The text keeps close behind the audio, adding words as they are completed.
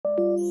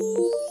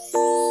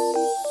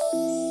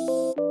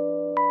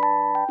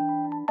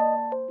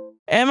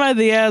Am I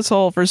the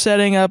asshole for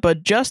setting up a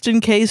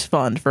just-in-case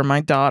fund for my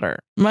daughter?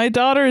 My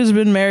daughter has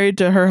been married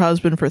to her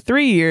husband for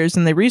 3 years,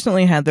 and they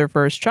recently had their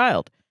first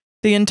child.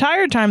 The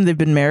entire time they've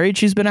been married,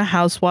 she's been a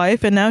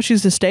housewife, and now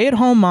she's a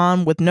stay-at-home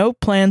mom with no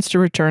plans to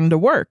return to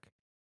work.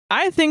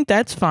 I think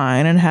that's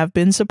fine and have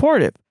been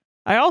supportive.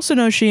 I also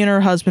know she and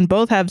her husband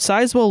both have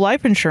sizable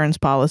life insurance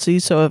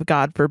policies, so if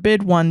God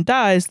forbid one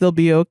dies, they'll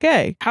be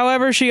okay.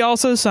 However, she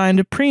also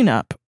signed a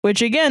prenup,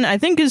 which again, I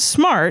think is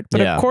smart,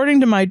 but according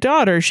to my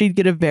daughter, she'd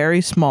get a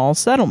very small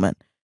settlement.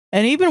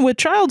 And even with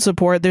child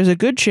support, there's a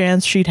good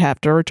chance she'd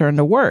have to return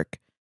to work.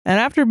 And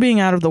after being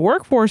out of the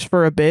workforce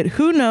for a bit,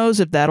 who knows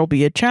if that'll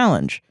be a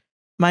challenge.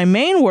 My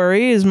main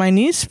worry is my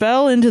niece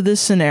fell into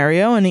this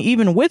scenario, and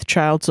even with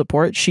child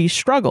support, she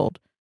struggled.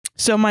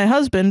 So my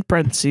husband,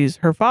 parentheses,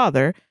 her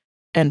father,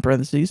 end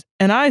parentheses,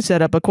 and I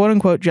set up a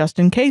quote-unquote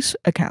just-in-case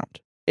account.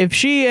 If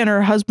she and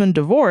her husband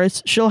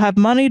divorce, she'll have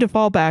money to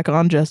fall back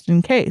on just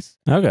in case.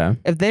 Okay.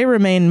 If they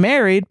remain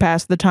married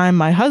past the time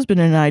my husband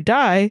and I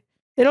die,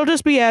 it'll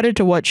just be added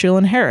to what she'll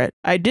inherit.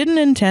 I didn't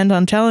intend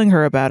on telling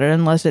her about it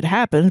unless it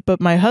happened, but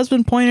my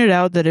husband pointed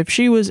out that if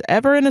she was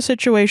ever in a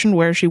situation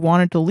where she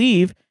wanted to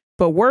leave,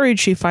 but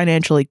worried she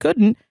financially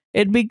couldn't,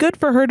 it'd be good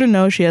for her to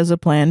know she has a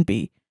plan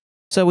B.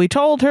 So we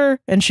told her,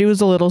 and she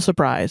was a little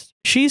surprised.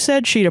 She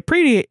said she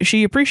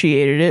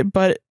appreciated it,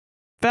 but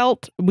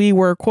felt we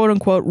were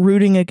quote-unquote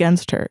rooting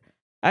against her.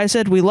 I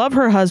said we love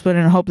her husband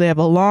and hope they have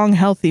a long,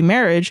 healthy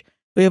marriage.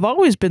 We have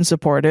always been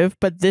supportive,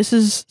 but this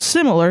is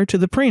similar to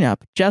the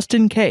prenup, just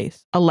in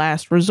case, a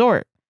last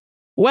resort.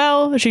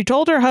 Well, she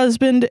told her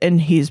husband,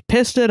 and he's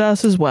pissed at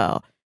us as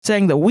well,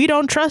 saying that we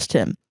don't trust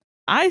him.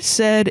 I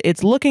said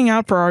it's looking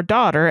out for our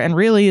daughter and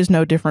really is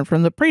no different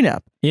from the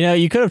prenup. You know,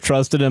 you could have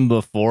trusted him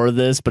before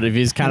this, but if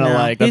he's kind of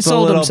like... He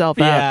sold himself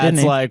out, didn't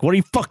it's he? like, what are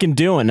you fucking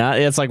doing?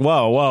 It's like,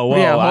 whoa,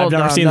 Yeah, I've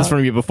never seen this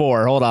from you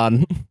before. Hold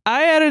on.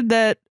 I added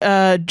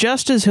that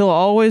just as he'll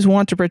always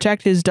want to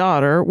protect his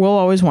daughter, we'll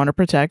always want to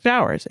protect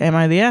ours. Am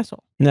I the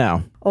asshole?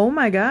 No. Oh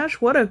my gosh,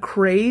 what a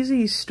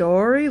crazy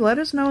story. Let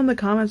us know in the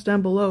comments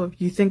down below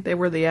if you think they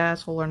were the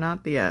asshole or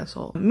not the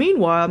asshole.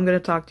 Meanwhile, I'm going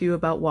to talk to you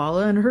about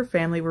Walla and her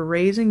family. We're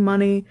raising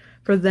money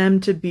for them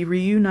to be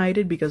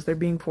reunited because they're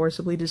being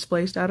forcibly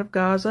displaced out of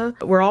Gaza.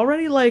 We're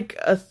already like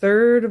a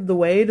third of the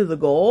way to the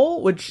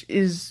goal, which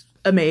is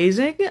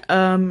amazing.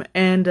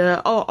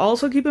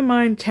 Also keep in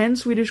mind 10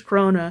 Swedish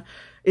krona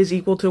is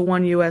equal to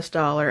 $1 US.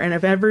 And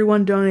if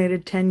everyone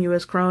donated 10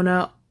 US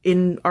krona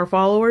in our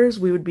followers,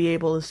 we would be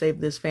able to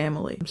save this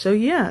family. So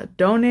yeah,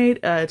 donate.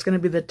 It's going to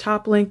be the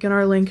top link in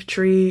our link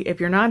tree.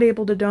 If you're not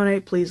able to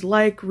donate, please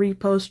like,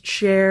 repost,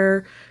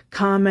 share,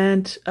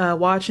 comment,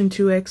 watch in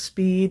 2x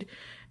speed.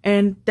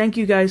 And thank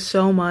you guys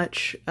so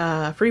much.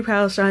 Free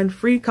Palestine,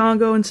 free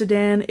Congo and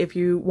Sudan. If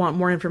you want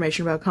more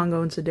information about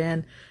Congo and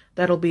Sudan,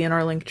 that'll be in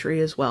our link tree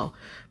as well.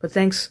 But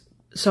thanks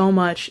so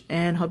much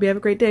and hope you have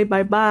a great day.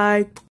 Bye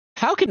bye.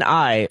 How can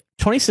I,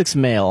 26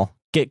 male,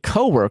 get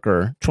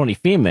coworker, 20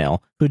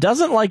 female, who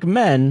doesn't like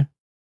men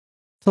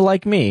to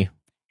like me?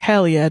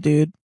 Hell yeah,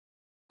 dude.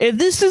 If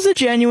this is a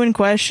genuine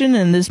question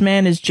and this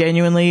man is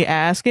genuinely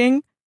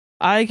asking,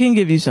 I can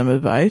give you some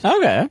advice.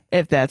 Okay.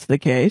 If that's the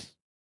case.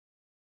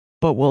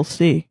 But we'll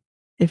see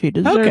if he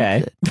deserves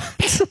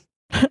it.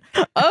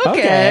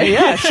 Okay.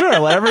 Yeah, sure.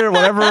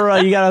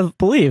 Whatever you gotta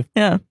believe.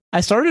 Yeah.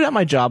 I started at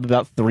my job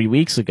about 3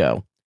 weeks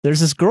ago. There's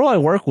this girl I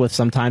work with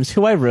sometimes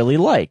who I really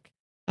like.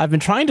 I've been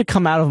trying to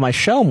come out of my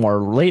shell more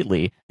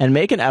lately and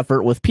make an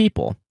effort with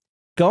people.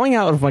 Going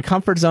out of my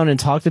comfort zone and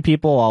talk to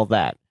people, all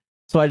that.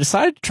 So I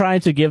decided to try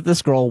to give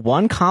this girl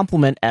one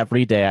compliment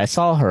every day I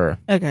saw her.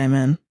 Okay,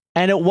 man.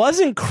 And it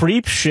wasn't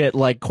creep shit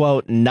like,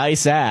 quote,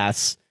 nice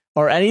ass,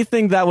 or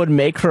anything that would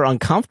make her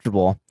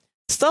uncomfortable.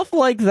 Stuff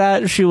like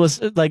that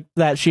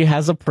she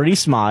has a pretty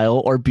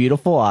smile or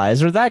beautiful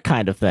eyes or that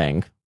kind of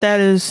thing. That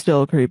is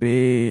still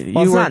creepy.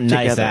 Well, it's not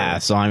nice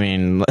ass, so I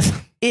mean...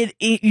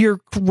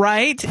 You're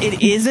right,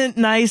 it isn't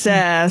nice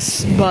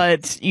ass,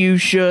 but you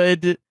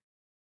should...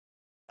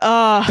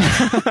 Oh,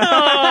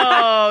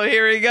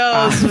 here he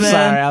goes,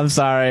 man. I'm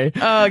sorry.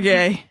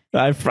 Okay.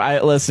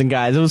 Listen,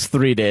 guys, it was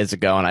 3 days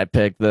ago and I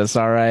picked this,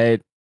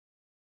 alright?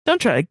 Don't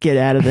try to get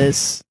out of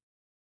this.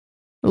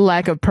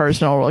 Lack of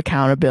personal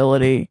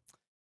accountability.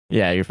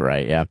 Yeah, you're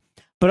right, yeah.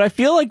 But I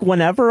feel like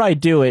whenever I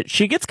do it,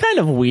 she gets kind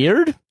of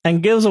weird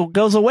and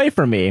goes away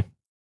from me.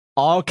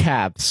 All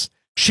caps.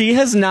 She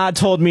has not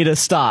told me to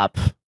stop,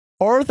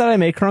 or that I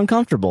make her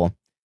uncomfortable.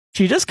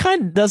 She just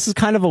does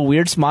kind of a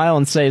weird smile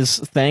and says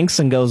thanks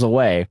and goes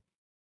away.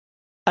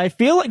 I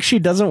feel like she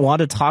doesn't want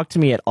to talk to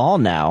me at all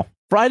now.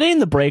 Friday in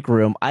the break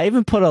room, I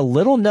even put a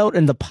little note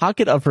in the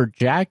pocket of her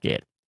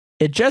jacket.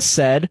 It just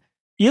said,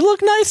 "You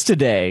look nice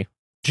today,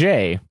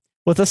 Jay,"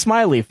 with a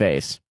smiley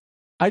face.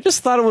 I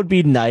just thought it would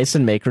be nice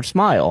and make her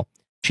smile.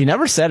 She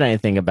never said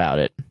anything about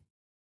it.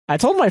 I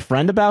told my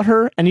friend about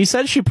her, and he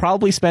said she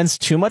probably spends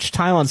too much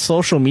time on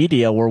social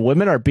media where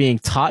women are being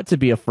taught to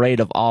be afraid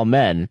of all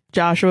men.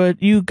 Joshua,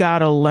 you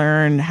gotta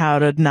learn how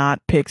to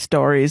not pick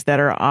stories that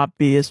are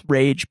obvious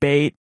rage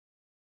bait.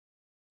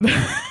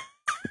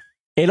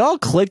 It all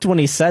clicked when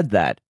he said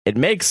that. It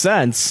makes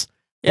sense.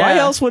 Yeah. Why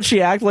else would she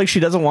act like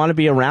she doesn't want to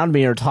be around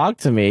me or talk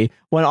to me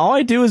when all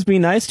I do is be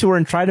nice to her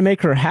and try to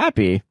make her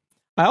happy?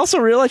 I also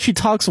realize she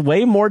talks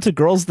way more to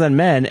girls than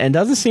men and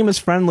doesn't seem as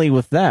friendly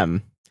with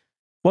them.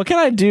 What can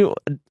I do?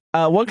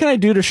 What can I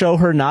do to show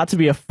her not to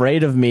be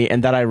afraid of me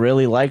and that I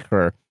really like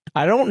her?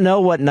 I don't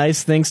know what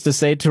nice things to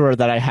say to her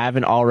that I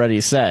haven't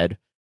already said.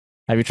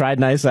 Have you tried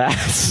nice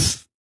ass?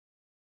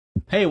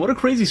 Hey, what a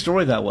crazy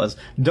story that was.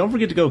 Don't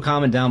forget to go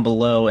comment down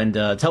below and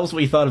tell us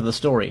what you thought of the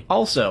story.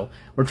 Also,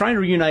 we're trying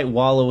to reunite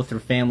Walla with her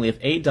family of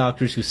 8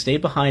 doctors who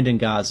stayed behind in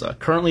Gaza.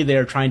 Currently, they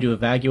are trying to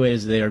evacuate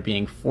as they are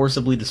being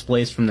forcibly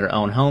displaced from their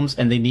own homes,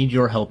 and they need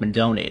your help in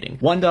donating.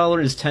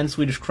 $1 is 10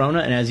 Swedish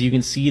krona, and as you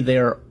can see, they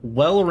are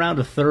well around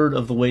a third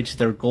of the way to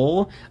their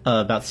goal,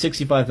 about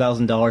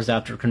 $65,000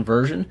 after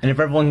conversion. And if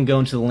everyone can go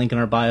into the link in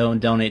our bio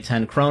and donate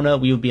 10 krona,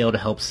 we will be able to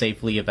help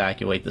safely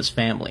evacuate this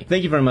family.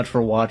 Thank you very much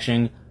for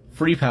watching.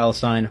 Free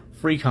Palestine,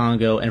 Free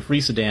Congo, and Free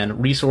Sudan.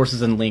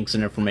 Resources and links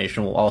and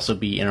information will also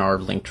be in our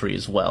link tree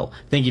as well.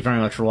 Thank you very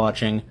much for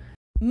watching.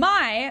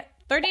 My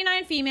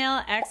 39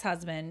 female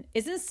ex-husband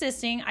is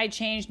insisting I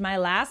changed my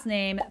last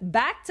name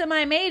back to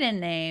my maiden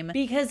name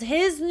because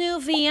his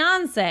new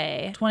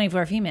fiance,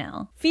 24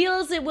 female,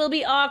 feels it will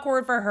be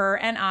awkward for her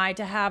and I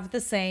to have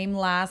the same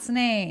last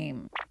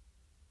name.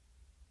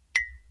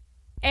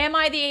 Am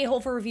I the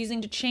a-hole for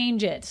refusing to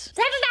change it?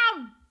 Settle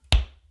down!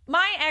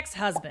 My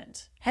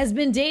ex-husband has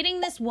been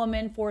dating this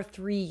woman for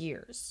 3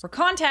 years. For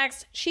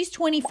context, she's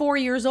 24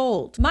 years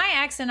old. My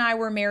ex and I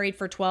were married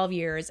for 12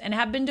 years and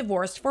have been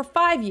divorced for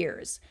 5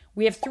 years.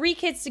 We have 3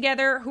 kids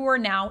together who are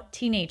now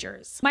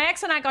teenagers. My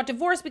ex and I got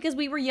divorced because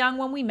we were young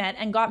when we met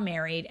and got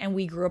married, and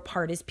we grew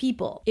apart as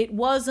people. It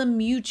was a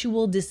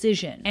mutual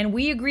decision, and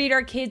we agreed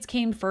our kids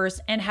came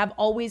first and have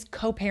always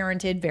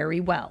co-parented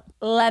very well.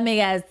 Let me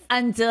guess,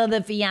 until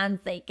the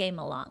fiance came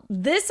along.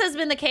 This has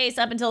been the case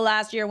up until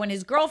last year when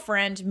his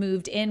girlfriend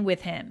moved in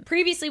with him.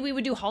 Previously, we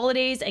would do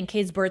holidays and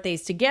kids'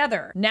 birthdays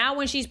together. Now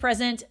when she's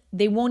present,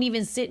 they won't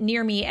even sit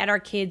near me at our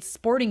kids'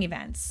 sporting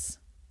events.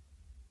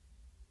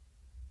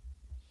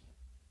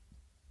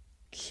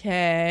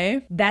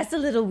 Okay. That's a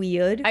little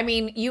weird. I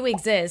mean, you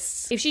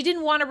exist. If she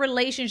didn't want a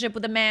relationship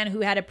with a man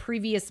who had a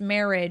previous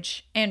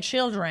marriage and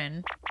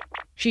children,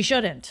 she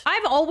shouldn't.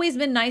 I've always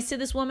been nice to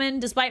this woman,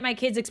 despite my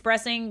kids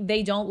expressing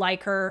they don't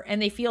like her and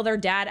they feel their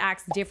dad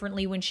acts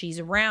differently when she's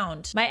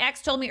around. My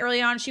ex told me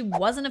early on she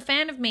wasn't a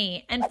fan of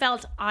me and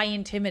felt I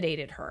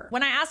intimidated her.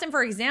 When I asked him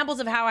for examples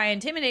of how I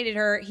intimidated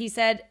her, he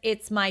said,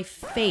 "It's my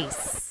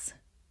face.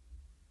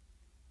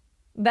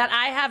 That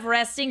I have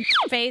resting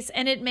face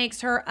and it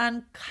makes her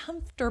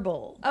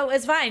uncomfortable." Oh,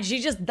 it's fine. She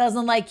just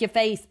doesn't like your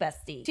face,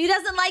 bestie. She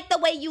doesn't like the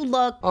way you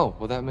look. Oh,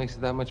 well, that makes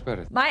it that much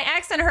better. My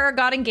ex and her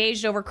got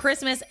engaged over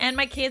Christmas and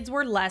my kids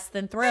were less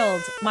than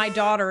thrilled. My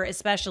daughter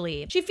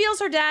especially. She feels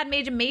her dad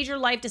made a major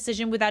life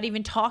decision without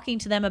even talking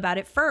to them about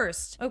it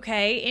first.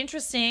 Okay,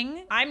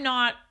 interesting. I'm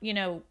not,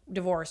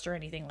 divorced or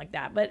anything like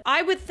that, but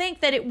I would think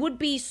that it would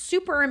be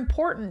super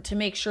important to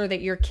make sure that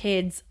your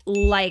kids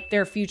like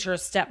their future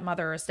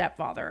stepmother or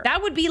stepfather.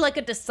 That would be like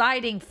a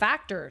deciding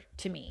factor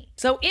to me.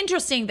 So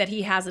interesting that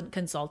he hasn't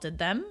consulted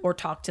them or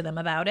talked to them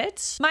about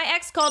it. My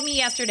ex called me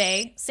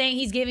yesterday saying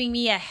he's giving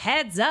me a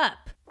heads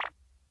up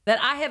that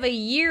I have a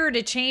year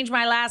to change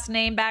my last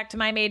name back to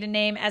my maiden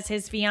name, as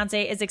his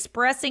fiance is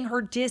expressing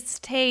her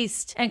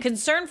distaste and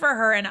concern for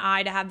her and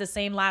I to have the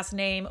same last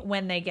name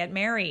when they get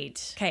married.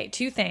 Okay,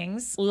 2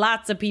 things.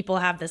 Lots of people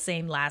have the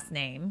same last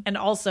name. And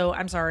also,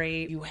 I'm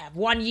sorry, you have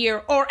 1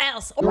 year or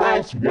else. Or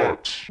else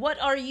what?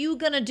 What are you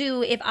gonna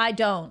do if I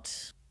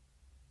don't?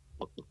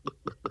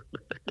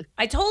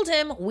 I told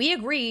him we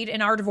agreed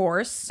in our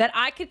divorce that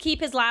I could keep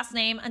his last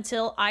name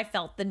until I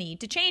felt the need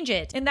to change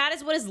it. And that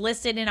is what is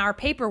listed in our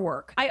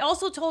paperwork. I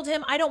also told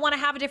him I don't want to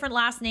have a different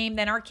last name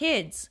than our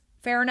kids.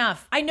 Fair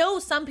enough. I know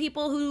some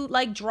people who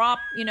drop,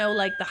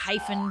 the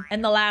hyphen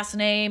and the last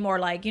name, or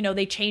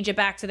they change it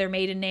back to their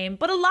maiden name,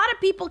 but a lot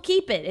of people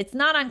keep it. It's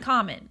not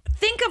uncommon.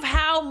 Think of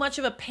how much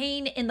of a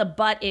pain in the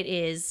butt it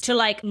is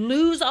to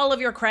lose all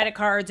of your credit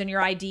cards and your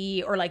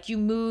ID, or you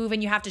move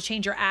and you have to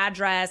change your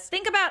address.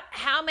 Think about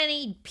how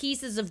many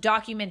pieces of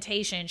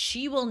documentation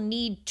she will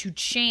need to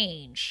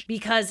change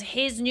because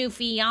his new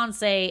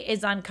fiance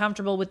is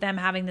uncomfortable with them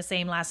having the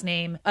same last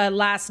name, a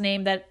last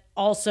name that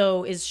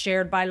also is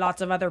shared by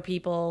lots of other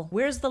people.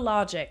 Where's the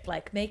logic?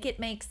 Make it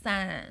make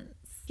sense.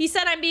 He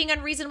said I'm being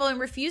unreasonable and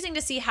refusing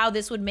to see how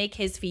this would make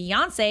his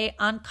fiance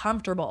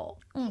uncomfortable.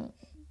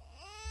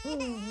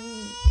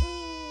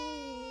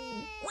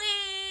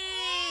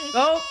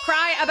 Go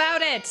cry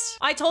about it.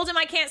 I told him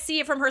I can't see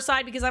it from her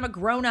side because I'm a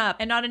grown-up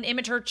and not an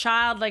immature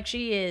child like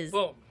she is.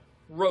 Boom.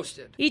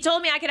 Roasted. He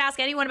told me I could ask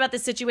anyone about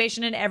this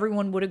situation and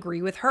everyone would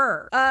agree with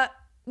her.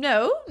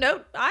 No,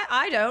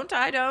 I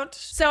don't.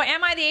 So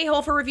am I the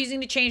a-hole for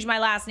refusing to change my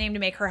last name to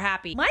make her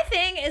happy? My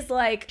thing is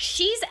like,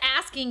 she's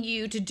asking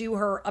you to do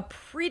her a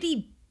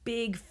pretty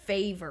big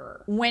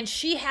favor when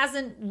she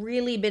hasn't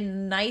really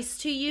been nice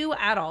to you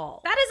at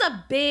all. That is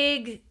a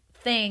big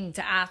thing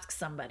to ask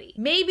somebody.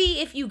 Maybe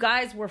if you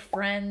guys were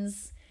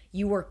friends,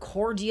 you were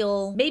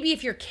cordial, maybe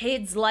if your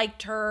kids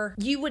liked her,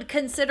 you would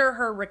consider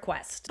her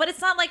request. But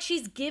it's not like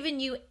she's given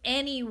you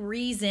any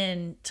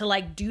reason to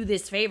like do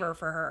this favor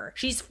for her.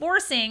 She's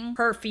forcing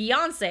her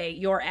fiance,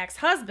 your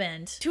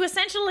ex-husband, to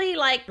essentially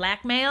like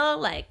blackmail,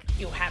 like,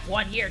 you have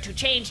 1 year to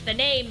change the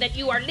name that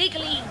you are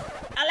legally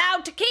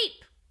allowed to keep.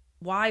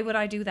 Why would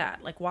I do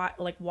that?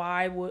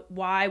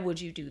 Why would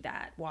you do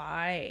that?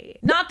 Why?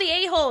 Not the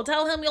a-hole.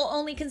 Tell him you'll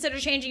only consider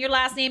changing your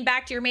last name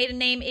back to your maiden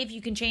name if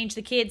you can change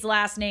the kids'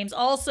 last names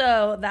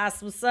also.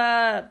 That's what's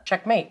up.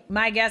 Checkmate.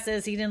 My guess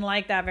is he didn't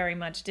like that very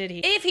much, did he?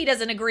 If he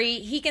doesn't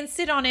agree, he can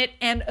sit on it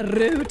and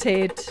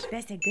rotate.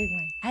 That's a good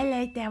one. I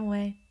like that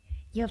one.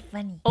 You're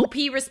funny. OP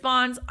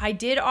responds, I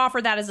did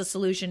offer that as a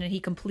solution and he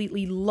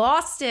completely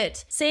lost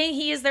it, saying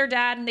he is their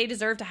dad and they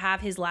deserve to have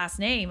his last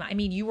name. I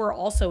mean, you were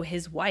also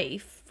his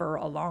wife for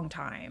a long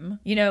time.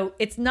 You know,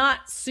 it's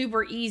not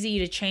super easy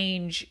to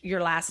change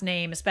your last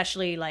name,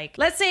 especially like,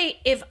 let's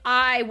say if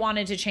I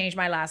wanted to change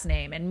my last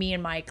name and me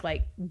and Mike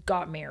like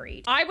got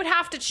married, I would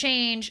have to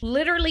change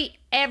literally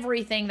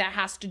everything that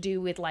has to do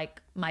with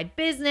like my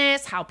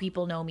business, how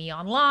people know me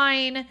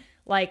online,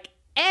 like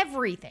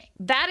everything.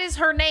 That is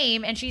her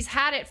name and she's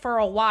had it for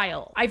a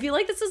while. I feel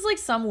like this is like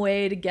some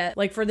way to get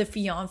like for the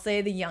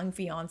fiance, the young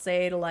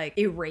fiance, to like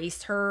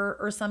erase her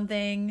or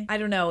something. I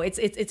don't know. It's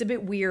a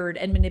bit weird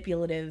and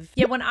manipulative.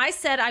 Yet when I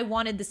said I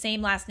wanted the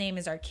same last name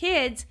as our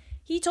kids,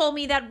 he told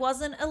me that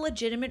wasn't a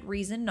legitimate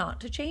reason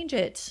not to change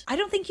it. I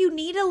don't think you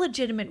need a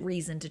legitimate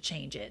reason to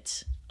change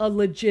it. A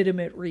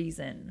legitimate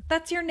reason.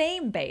 That's your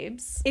name,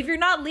 babes. If you're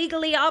not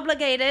legally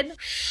obligated,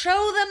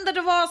 show them the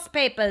divorce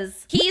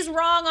papers. He's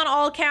wrong on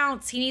all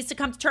counts. He needs to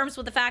come to terms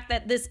with the fact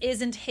that this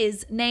isn't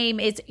his name.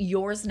 It's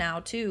yours now,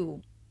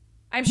 too.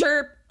 I'm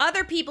sure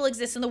other people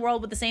exist in the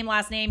world with the same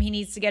last name. He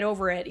needs to get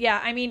over it.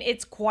 Yeah, I mean,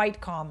 it's quite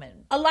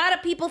common. A lot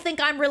of people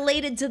think I'm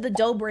related to the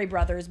Dobre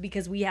brothers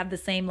because we have the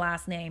same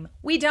last name.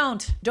 We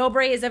don't.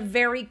 Dobre is a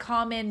very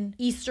common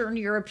Eastern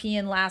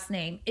European last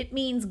name. It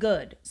means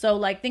good. So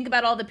like, think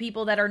about all the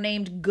people that are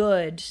named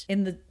Good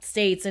in the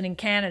States and in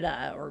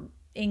Canada or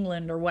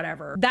England or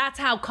whatever. That's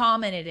how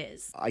common it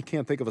is. I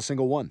can't think of a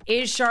single one.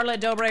 Is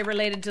Charlotte Dobre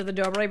related to the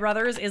Dobre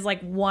brothers is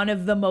like one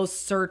of the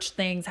most searched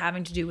things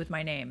having to do with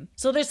my name.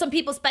 So there's some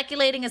people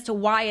speculating as to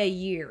why a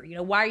year. You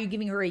know, why are you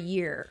giving her a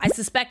year? I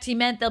suspect he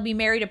meant they'll be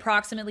married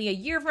approximately a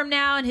year from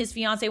now and his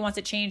fiance wants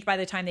it changed by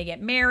the time they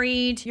get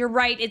married. You're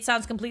right, it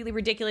sounds completely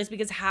ridiculous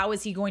because how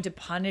is he going to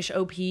punish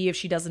OP if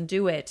she doesn't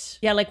do it?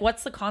 Yeah, like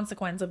what's the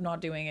consequence of not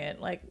doing it?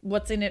 Like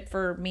what's in it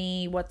for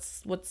me?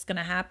 What's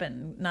gonna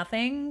happen?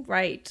 Nothing?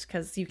 Right,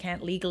 because you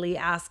can't legally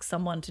ask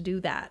someone to do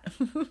that.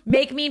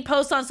 Make mean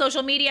posts on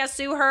social media,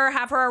 sue her,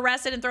 have her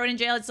arrested and thrown in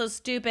jail. It's so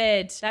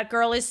stupid. That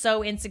girl is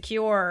so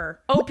insecure.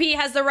 OP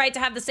has the right to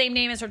have the same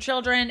name as her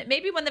children.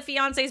 Maybe when the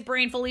fiance's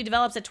brain fully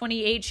develops at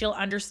 28, she'll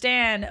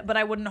understand, but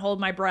I wouldn't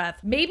hold my breath.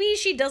 Maybe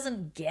she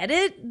doesn't get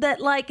it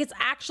that like it's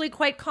actually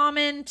quite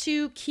common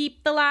to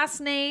keep the last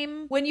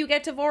name when you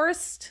get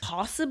divorced.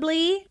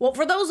 Possibly. Well,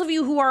 for those of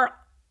you who are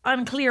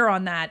unclear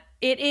on that,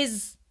 it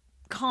is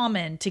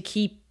common to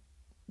keep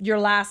your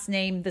last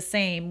name the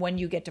same when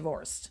you get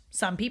divorced.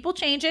 Some people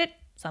change it,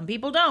 some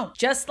people don't.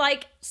 Just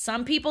like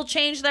some people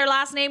change their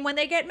last name when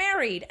they get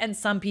married and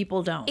some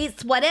people don't.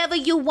 It's whatever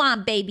you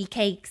want, baby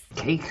cakes.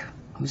 Cake?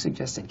 Who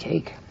suggested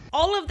cake?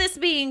 All of this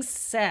being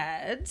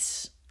said,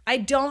 I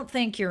don't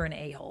think you're an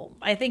a-hole.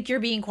 I think you're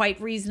being quite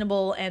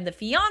reasonable and the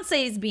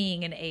fiance's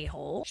being an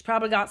a-hole. She's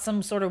probably got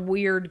some sort of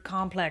weird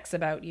complex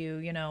about you,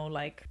 you know,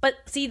 like. But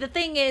see, the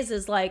thing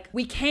is like,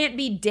 we can't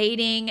be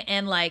dating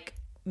and like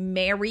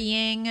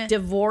marrying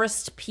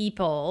divorced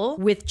people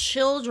with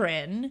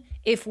children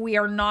if we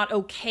are not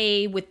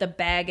okay with the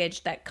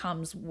baggage that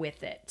comes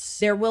with it.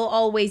 There will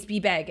always be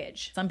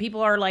baggage. Some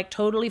people are like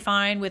totally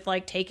fine with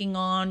like taking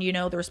on, you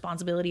know, the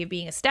responsibility of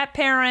being a step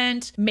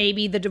parent.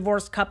 Maybe the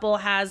divorced couple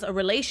has a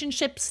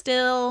relationship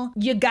still.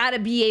 You gotta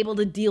be able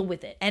to deal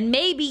with it. And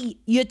maybe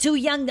you're too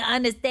young to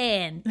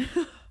understand.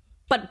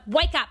 But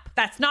wake up.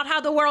 That's not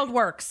how the world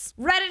works.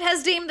 Reddit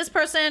has deemed this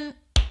person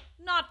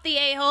not the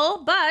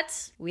a-hole,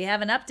 but we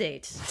have an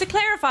update. To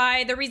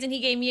clarify, the reason he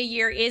gave me a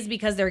year is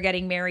because they're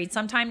getting married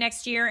sometime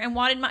next year and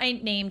wanted my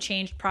name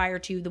changed prior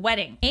to the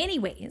wedding.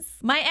 Anyways,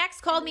 my ex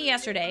called me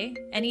yesterday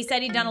and he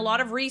said he'd done a lot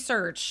of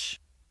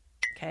research,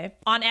 okay,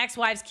 on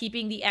ex-wives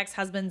keeping the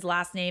ex-husband's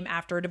last name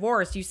after a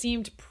divorce. You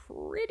seemed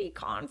pretty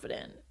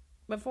confident.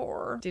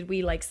 before? Did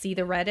we like see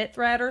the Reddit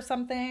thread or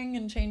something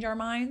and change our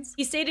minds?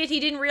 He stated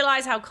he didn't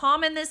realize how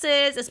common this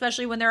is,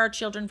 especially when there are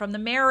children from the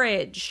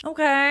marriage.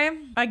 Okay.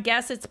 I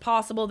guess it's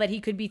possible that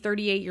he could be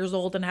 38 years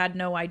old and had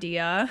no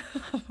idea.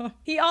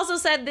 He also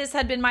said this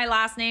had been my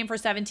last name for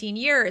 17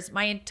 years.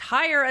 My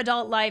entire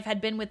adult life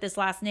had been with this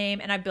last name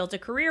and I built a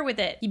career with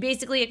it. He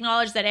basically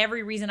acknowledged that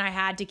every reason I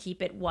had to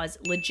keep it was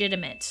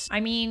legitimate.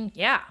 I mean,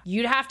 yeah,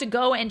 you'd have to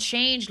go and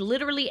change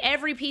literally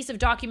every piece of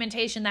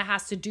documentation that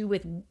has to do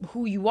with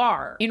who you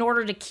are in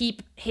order to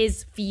keep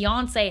his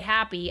fiance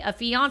happy, a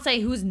fiance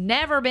who's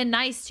never been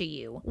nice to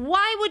you.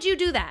 Why would you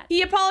do that?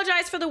 He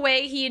apologized for the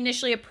way he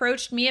initially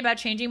approached me about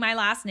changing my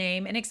last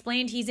name and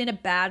explained he's in a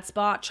bad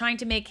spot trying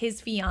to make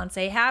his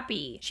fiance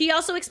happy. She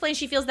also explained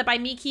she feels that by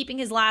me keeping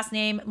his last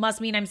name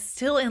must mean I'm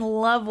still in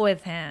love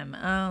with him.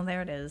 Oh,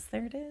 there it is.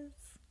 There it is.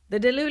 The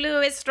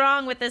Delulu is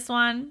strong with this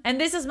one. And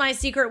this is my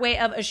secret way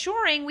of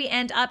assuring we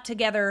end up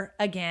together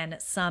again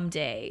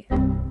someday.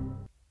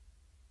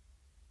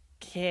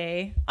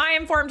 Okay. I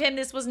informed him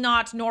this was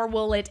not, nor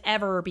will it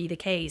ever be the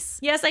case.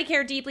 Yes, I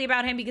care deeply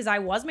about him because I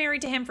was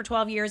married to him for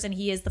 12 years and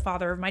he is the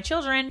father of my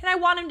children, and I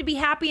want him to be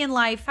happy in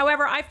life.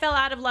 However, I fell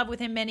out of love with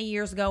him many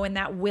years ago and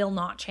that will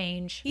not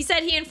change. He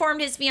said he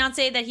informed his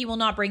fiance that he will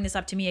not bring this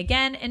up to me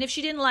again, and if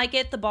she didn't like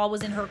it, the ball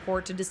was in her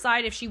court to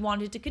decide if she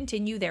wanted to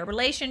continue their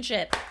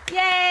relationship.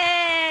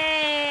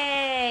 Yay!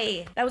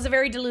 That was a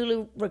very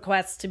Delulu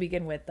request to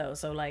begin with though,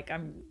 so like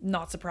I'm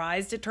not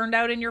surprised it turned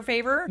out in your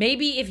favor.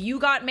 Maybe if you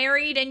got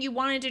married and you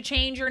wanted to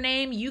change your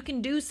name, you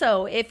can do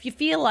so if you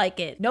feel like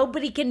it.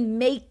 Nobody can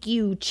make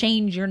you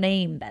change your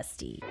name,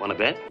 bestie. Want to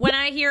bet? When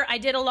I hear I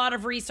did a lot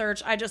of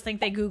research, I just think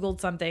they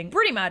Googled something.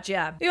 Pretty much,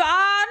 yeah. You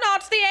are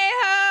not the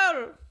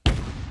a-hole!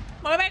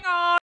 Moving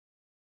on.